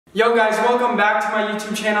Yo guys, welcome back to my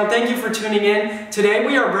YouTube channel. Thank you for tuning in. Today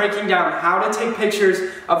we are breaking down how to take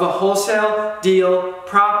pictures of a wholesale deal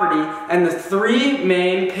property and the three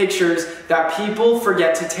main pictures that people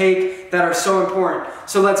forget to take that are so important.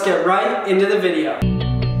 So let's get right into the video.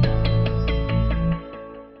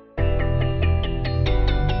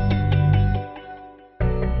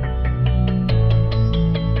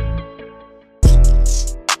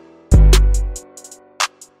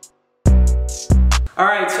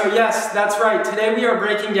 Alright, so yes, that's right. Today we are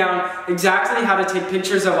breaking down exactly how to take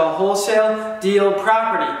pictures of a wholesale deal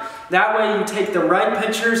property. That way you take the right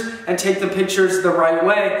pictures and take the pictures the right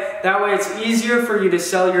way. That way it's easier for you to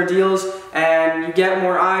sell your deals and you get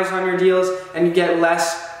more eyes on your deals and you get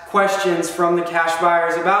less questions from the cash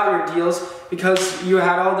buyers about your deals because you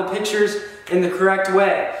had all the pictures in the correct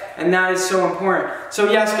way. And that is so important.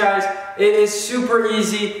 So yes guys, it is super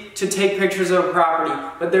easy to take pictures of a property,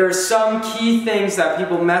 but there are some key things that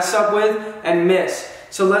people mess up with and miss.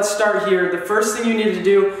 So let's start here. The first thing you need to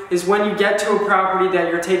do is when you get to a property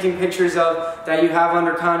that you're taking pictures of that you have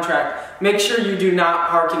under contract, make sure you do not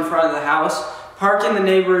park in front of the house. Park in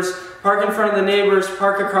front of the neighbors,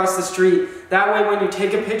 park across the street. That way when you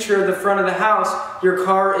take a picture of the front of the house, your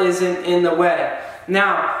car isn't in the way.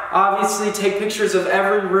 Now, obviously take pictures of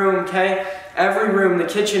every room, okay? Every room, the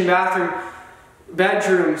kitchen, bathroom,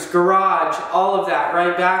 bedrooms, garage, all of that,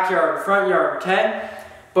 right? Backyard, front yard, okay?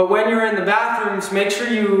 But when you're in the bathrooms, make sure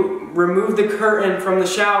you remove the curtain from the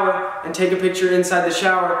shower and take a picture inside the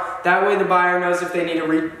shower. That way the buyer knows if they need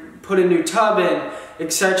to put a new tub in,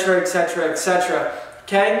 etc., etc., etc.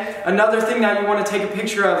 Okay? Another thing that you want to take a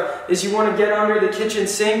picture of is you want to get under the kitchen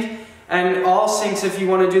sink, and all sinks if you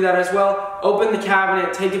want to do that as well. Open the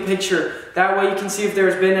cabinet, take a picture. That way you can see if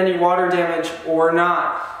there's been any water damage or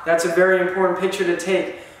not. That's a very important picture to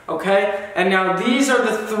take, okay? And now these are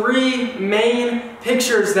the three main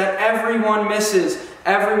pictures that everyone misses.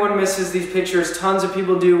 Everyone misses these pictures. Tons of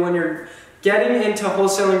people do. When you're getting into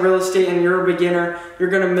wholesaling real estate and you're a beginner, you're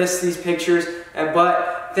going to miss these pictures.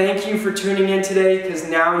 But thank you for tuning in today because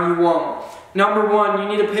now you won't. Number one, you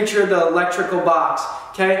need a picture of the electrical box,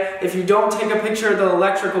 okay? If you don't take a picture of the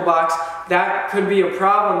electrical box, that could be a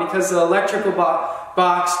problem because the electrical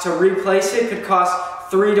box, to replace it, could cost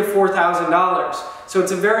 $3,000 to $4,000. So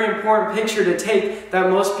it's a very important picture to take that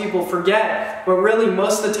most people forget. But really,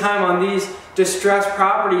 most of the time on these distressed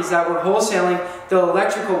properties that we're wholesaling, the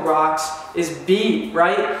electrical box is beat,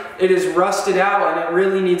 right? It is rusted out and it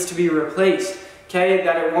really needs to be replaced, okay?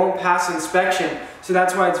 That it won't pass inspection. So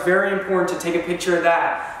that's why it's very important to take a picture of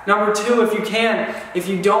that. Number two, if you can, if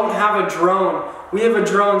you don't have a drone, we have a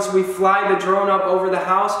drone, so we fly the drone up over the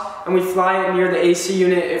house and we fly it near the AC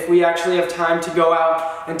unit if we actually have time to go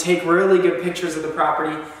out and take really good pictures of the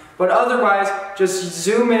property. But otherwise, just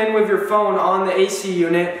zoom in with your phone on the AC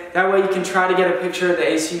unit. That way you can try to get a picture of the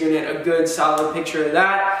AC unit, a good solid picture of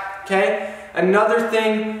that, okay? Another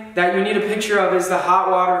thing that you need a picture of is the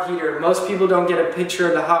hot water heater. Most people don't get a picture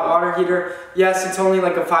of the hot water heater. Yes, it's only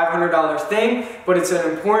like a $500 thing, but it's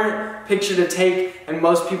an important picture to take and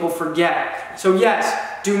most people forget. So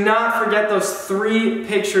yes, do not forget those three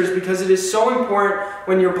pictures because it is so important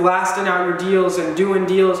when you're blasting out your deals and doing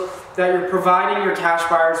deals that you're providing your cash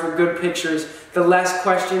buyers with good pictures. The less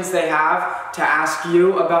questions they have to ask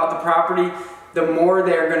you about the property, the more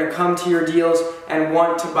they're going to come to your deals and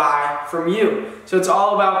want to buy from you. So it's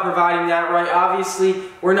all about providing that, right? Obviously,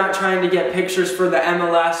 we're not trying to get pictures for the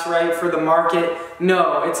MLS, right, for the market.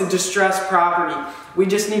 No, it's a distressed property. We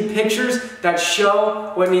just need pictures that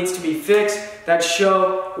show what needs to be fixed, that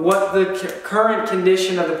show what the current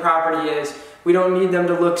condition of the property is. We don't need them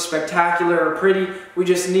to look spectacular or pretty. We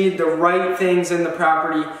just need the right things in the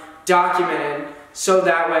property documented, so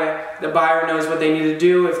that way the buyer knows what they need to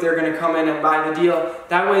do if they're going to come in and buy the deal.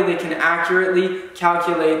 That way they can accurately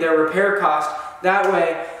calculate their repair cost. That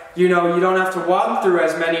way, you know, you don't have to walk through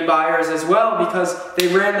as many buyers as well because they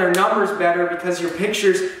ran their numbers better because your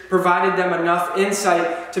pictures provided them enough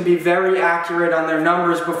insight to be very accurate on their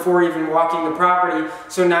numbers before even walking the property.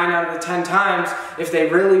 So 9 out of the 10 times, if they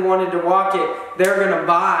really wanted to walk it, they're going to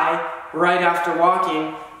buy right after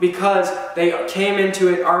walking because they came into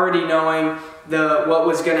it already knowing what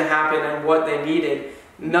was going to happen and what they needed.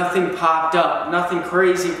 Nothing popped up, nothing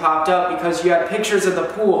crazy popped up because you had pictures of the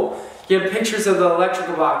pool, you had pictures of the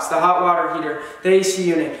electrical box, the hot water heater, the AC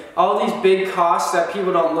unit, all these big costs that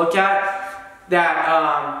people don't look at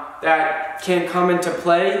that can come into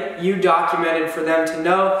play. You documented for them to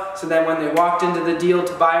know, so that when they walked into the deal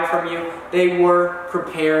to buy from you, they were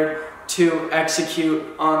prepared to execute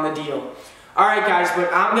on the deal. Alright guys,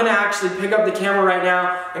 but I'm going to actually pick up the camera right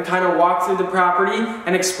now and kind of walk through the property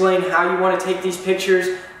and explain how you want to take these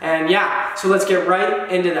pictures And yeah, so let's get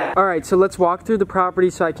right into that. Alright, so let's walk through the property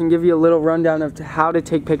so I can give you a little rundown of how to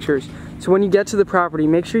take pictures. So when you get to the property,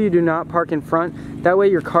 make sure you do not park in front. That way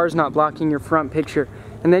your car's not blocking your front picture.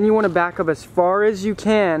 And then you want to back up as far as you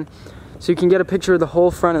can so you can get a picture of the whole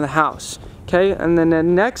front of the house. Okay, and then the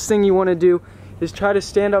next thing you want to do is try to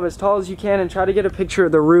stand up as tall as you can and try to get a picture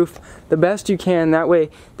of the roof the best you can. That way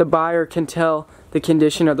the buyer can tell the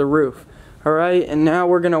condition of the roof. Alright, and now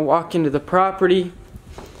we're going to walk into the property.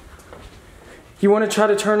 You want to try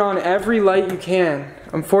to turn on every light you can.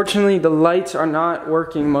 Unfortunately, the lights are not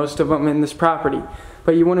working, most of them in this property.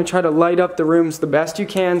 But you want to try to light up the rooms the best you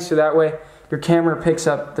can so that way your camera picks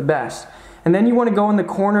up the best. And then you want to go in the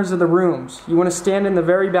corners of the rooms. You want to stand in the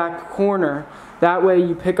very back corner. That way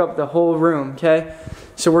you pick up the whole room, okay?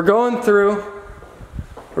 So we're going through.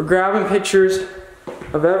 We're grabbing pictures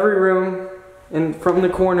of every room from the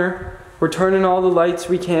corner. We're turning all the lights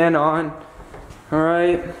we can on.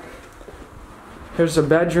 Alright. Here's a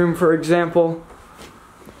bedroom, for example.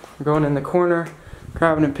 We're going in the corner,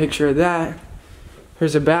 grabbing a picture of that.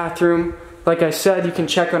 Here's a bathroom. Like I said, you can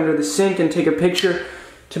check under the sink and take a picture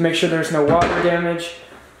to make sure there's no water damage.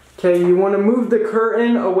 Okay, you want to move the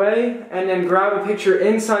curtain away and then grab a picture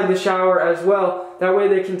inside the shower as well. That way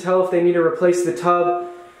they can tell if they need to replace the tub.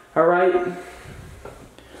 Alright.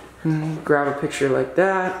 Grab a picture like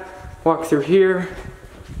that. Walk through here.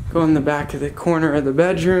 Go in the back of the corner of the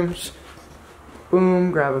bedrooms.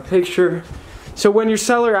 Boom, grab a picture. So when your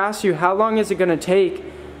seller asks you how long is it going to take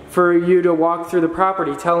for you to walk through the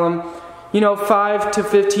property, tell them, you know, 5 to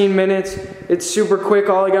 15 minutes. It's super quick.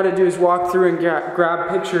 All I got to do is walk through and grab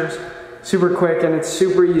pictures super quick, and it's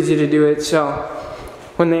super easy to do it. So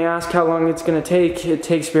when they ask how long it's going to take, it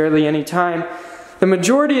takes barely any time. The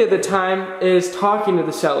majority of the time is talking to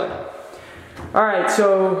the seller. Alright,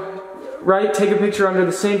 so take a picture under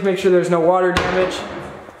the sink, make sure there's no water damage.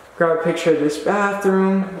 Grab a picture of this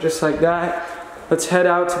bathroom, just like that. Let's head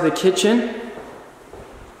out to the kitchen.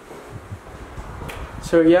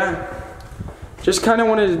 So yeah, just kind of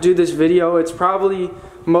wanted to do this video. It's probably,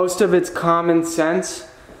 most of it's common sense,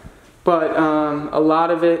 but a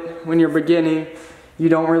lot of it, when you're beginning, you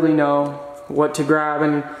don't really know what to grab,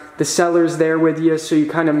 and the seller's there with you, so you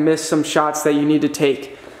kind of miss some shots that you need to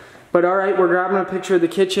take. But alright, we're grabbing a picture of the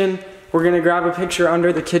kitchen. We're going to grab a picture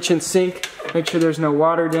under the kitchen sink. Make sure there's no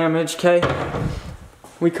water damage, okay?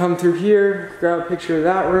 We come through here, grab a picture of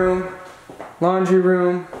that room, laundry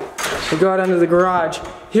room. We go out into the garage.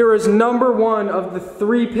 Here is number one of the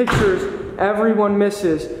 3 pictures everyone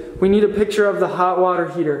misses. We need a picture of the hot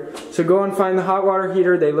water heater. So go and find the hot water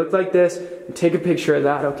heater. They look like this. And take a picture of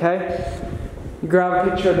that, okay? You grab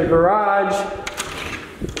a picture of the garage.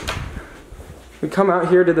 We come out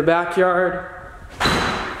here to the backyard.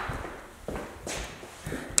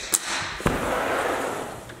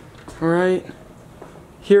 Alright,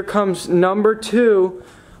 here comes number 2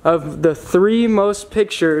 of the 3 most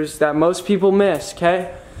pictures that most people miss,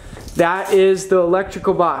 okay? That is the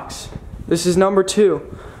electrical box. This is number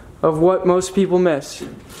 2 of what most people miss.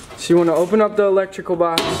 So you want to open up the electrical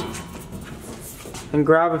box and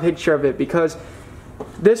grab a picture of it, because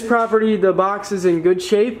this property, the box is in good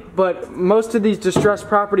shape, but most of these distressed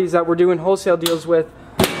properties that we're doing wholesale deals with,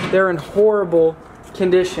 they're in horrible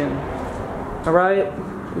condition. Alright?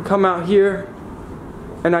 We come out here,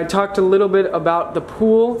 and I talked a little bit about the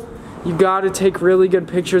pool. You got to take really good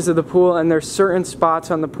pictures of the pool, and there's certain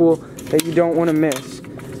spots on the pool that you don't want to miss.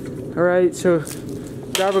 Alright, so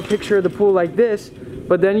grab a picture of the pool like this,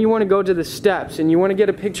 but then you want to go to the steps, and you want to get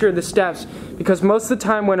a picture of the steps, because most of the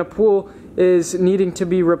time when a pool is needing to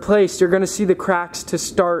be replaced, you're going to see the cracks to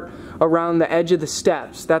start around the edge of the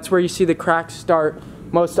steps. That's where you see the cracks start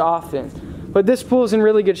most often. But this pool is in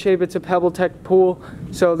really good shape. It's a PebbleTech pool,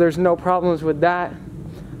 so there's no problems with that.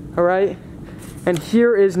 Alright? And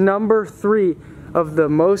here is number 3 of the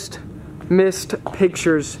most missed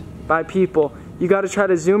pictures by people. You got to try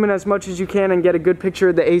to zoom in as much as you can and get a good picture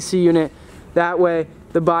of the AC unit. That way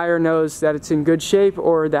the buyer knows that it's in good shape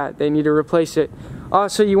or that they need to replace it.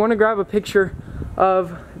 Also, you want to grab a picture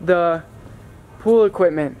of the pool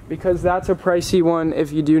equipment, because that's a pricey one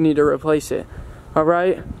if you do need to replace it.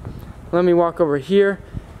 Alright? Let me walk over here.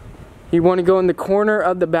 You want to go in the corner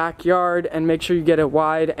of the backyard and make sure you get a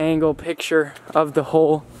wide angle picture of the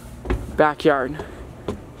whole backyard.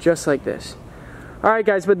 Just like this. Alright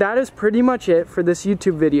guys, but that is pretty much it for this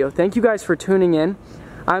YouTube video. Thank you guys for tuning in.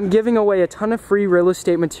 I'm giving away a ton of free real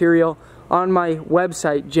estate material on my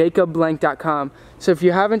website, jacobblank.com. So if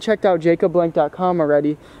you haven't checked out jacobblank.com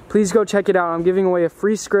already, please go check it out. I'm giving away a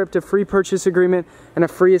free script, a free purchase agreement, and a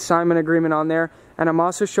free assignment agreement on there. and I'm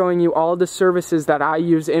also showing you all the services that I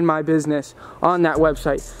use in my business on that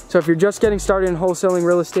website. So if you're just getting started in wholesaling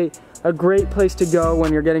real estate, a great place to go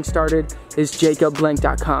when you're getting started is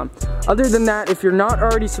jacobblank.com. Other than that, if you're not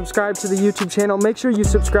already subscribed to the YouTube channel, make sure you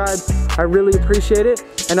subscribe. I really appreciate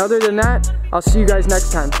it. And other than that, I'll see you guys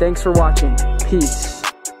next time. Thanks for watching. Peace.